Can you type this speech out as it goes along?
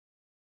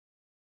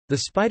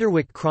The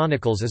Spiderwick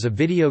Chronicles is a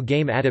video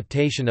game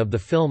adaptation of the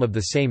film of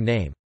the same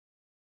name.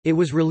 It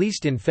was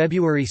released in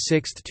February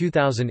 6,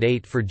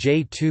 2008 for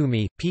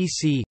J2Me,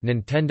 PC,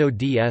 Nintendo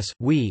DS,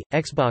 Wii,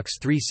 Xbox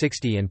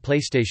 360 and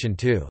PlayStation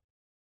 2.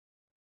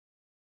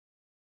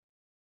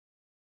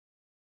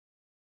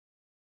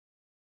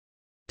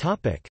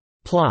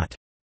 Plot.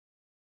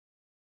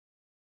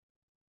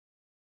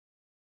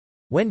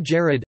 When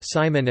Jared,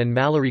 Simon and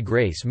Mallory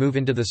Grace move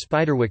into the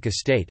Spiderwick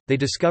estate, they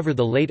discover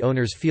the late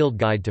owner's field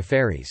guide to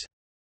fairies.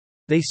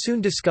 They soon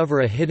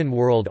discover a hidden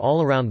world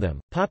all around them,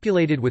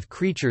 populated with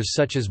creatures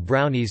such as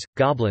brownies,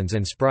 goblins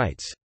and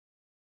sprites.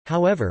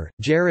 However,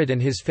 Jared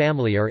and his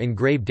family are in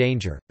grave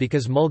danger,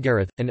 because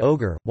Mulgareth, an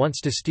ogre,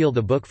 wants to steal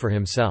the book for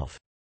himself.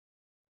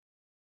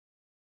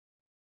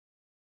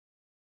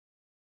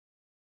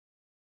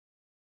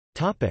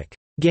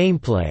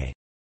 Gameplay.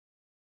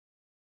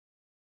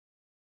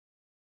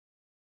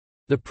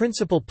 The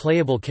principal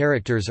playable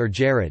characters are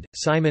Jared,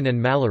 Simon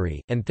and Mallory,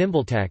 and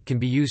Thimbletack can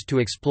be used to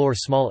explore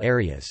small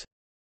areas.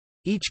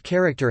 Each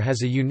character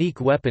has a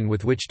unique weapon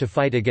with which to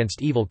fight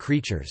against evil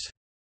creatures.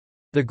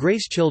 The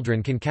Grace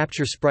children can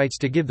capture sprites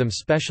to give them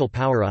special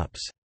power-ups.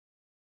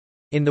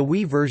 In the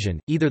Wii version,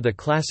 either the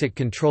classic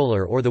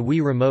controller or the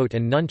Wii remote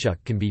and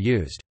nunchuck can be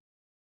used.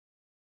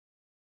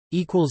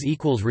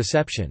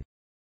 Reception